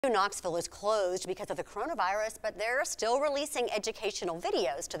Knoxville is closed because of the coronavirus, but they're still releasing educational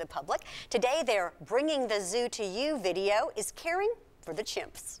videos to the public. Today, their Bringing the Zoo to You video is caring for the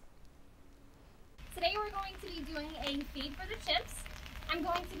chimps. Today we're going to be doing a feed for the chimps. I'm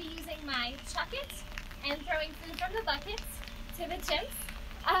going to be using my chucket and throwing food from the buckets to the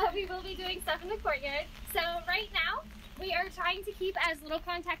chimps. We will be doing stuff in the courtyard. So right now, we are trying to keep as little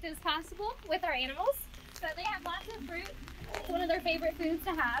contact as possible with our animals. So they have lots of fruit. It's one of their favorite foods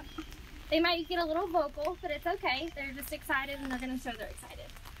to have. They might get a little vocal, but it's okay. They're just excited and they're going to show they're excited.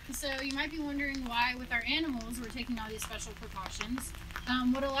 So you might be wondering why with our animals we're taking all these special precautions.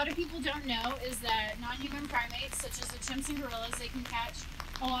 What a lot of people don't know is that non-human primates such as the chimps and gorillas, they can catch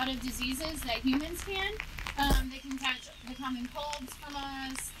a lot of diseases that humans can. They can catch the common colds from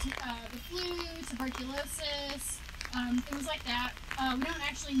us, the flu, tuberculosis, things like that. We don't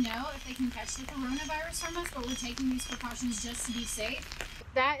actually know if they can catch the coronavirus from us, but we're taking these precautions just to be safe.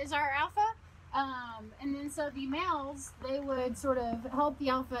 That is our alpha. And then so the males, they would sort of help the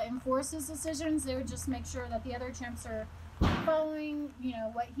alpha enforce his decisions. They would just make sure that the other chimps are following,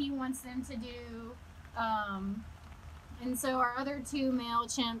 what he wants them to do. And so our other two male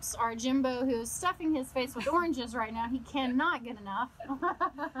chimps are Jimbo, who's stuffing his face with oranges right now. He cannot get enough.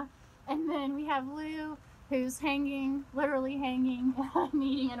 And then we have Lou, who's hanging, literally hanging, and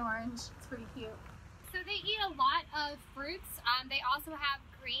eating an orange. It's pretty cute. So they eat a lot of fruits. They also have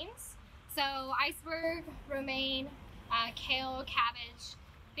greens. So iceberg, romaine, kale, cabbage,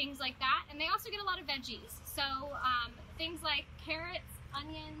 things like that. And they also get a lot of veggies. So things like carrots,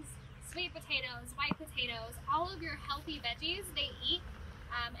 onions, sweet potatoes, white potatoes, all of your healthy veggies they eat.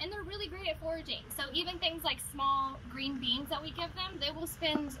 And they're really great at foraging. So even things like small green beans that we give them, they will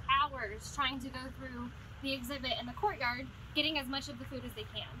spend hours trying to go through the exhibit in the courtyard, getting as much of the food as they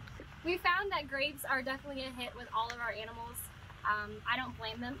can. We found that grapes are definitely a hit with all of our animals. I don't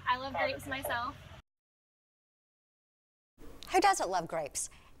blame them. I love grapes myself. Who doesn't love grapes?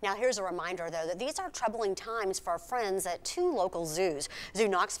 Now, here's a reminder, though, that these are troubling times for our friends at two local zoos. Zoo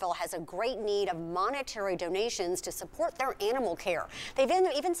Knoxville has a great need of monetary donations to support their animal care. They've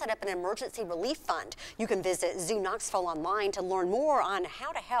even set up an emergency relief fund. You can visit Zoo Knoxville online to learn more on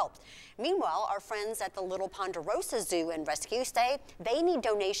how to help. Meanwhile, our friends at the Little Ponderosa Zoo and Rescue say they need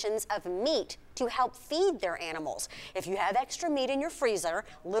donations of meat to help feed their animals. If you have extra meat in your freezer,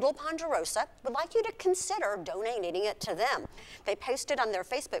 Little Ponderosa would like you to consider donating it to them. They posted on their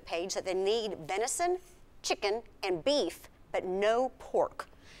Facebook page that they need venison, chicken, and beef, but no pork.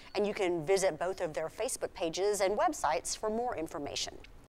 And you can visit both of their Facebook pages and websites for more information.